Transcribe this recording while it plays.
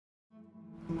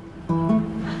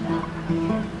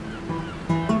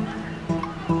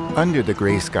Under the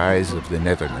gray skies of the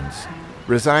Netherlands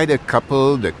reside a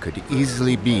couple that could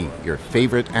easily be your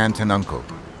favorite aunt and uncle,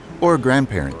 or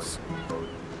grandparents.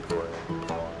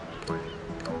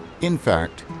 In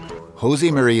fact, Jose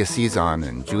Maria Sison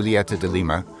and Julieta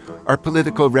DeLima are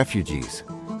political refugees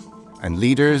and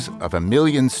leaders of a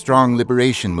million-strong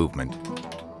liberation movement,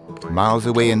 miles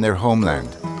away in their homeland,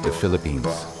 the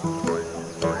Philippines.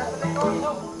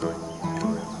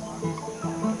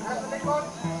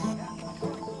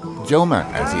 Joma,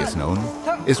 as he is known,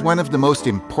 is one of the most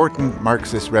important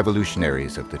Marxist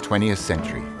revolutionaries of the 20th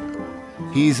century.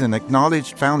 He's an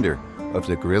acknowledged founder of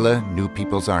the guerrilla New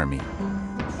People's Army.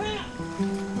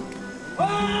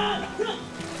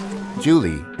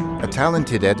 Julie, a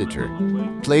talented editor,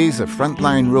 plays a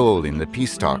frontline role in the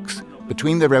peace talks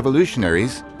between the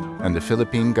revolutionaries and the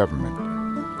Philippine government.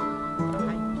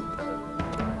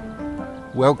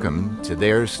 Welcome to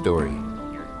their story,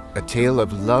 a tale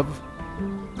of love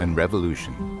and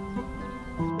revolution.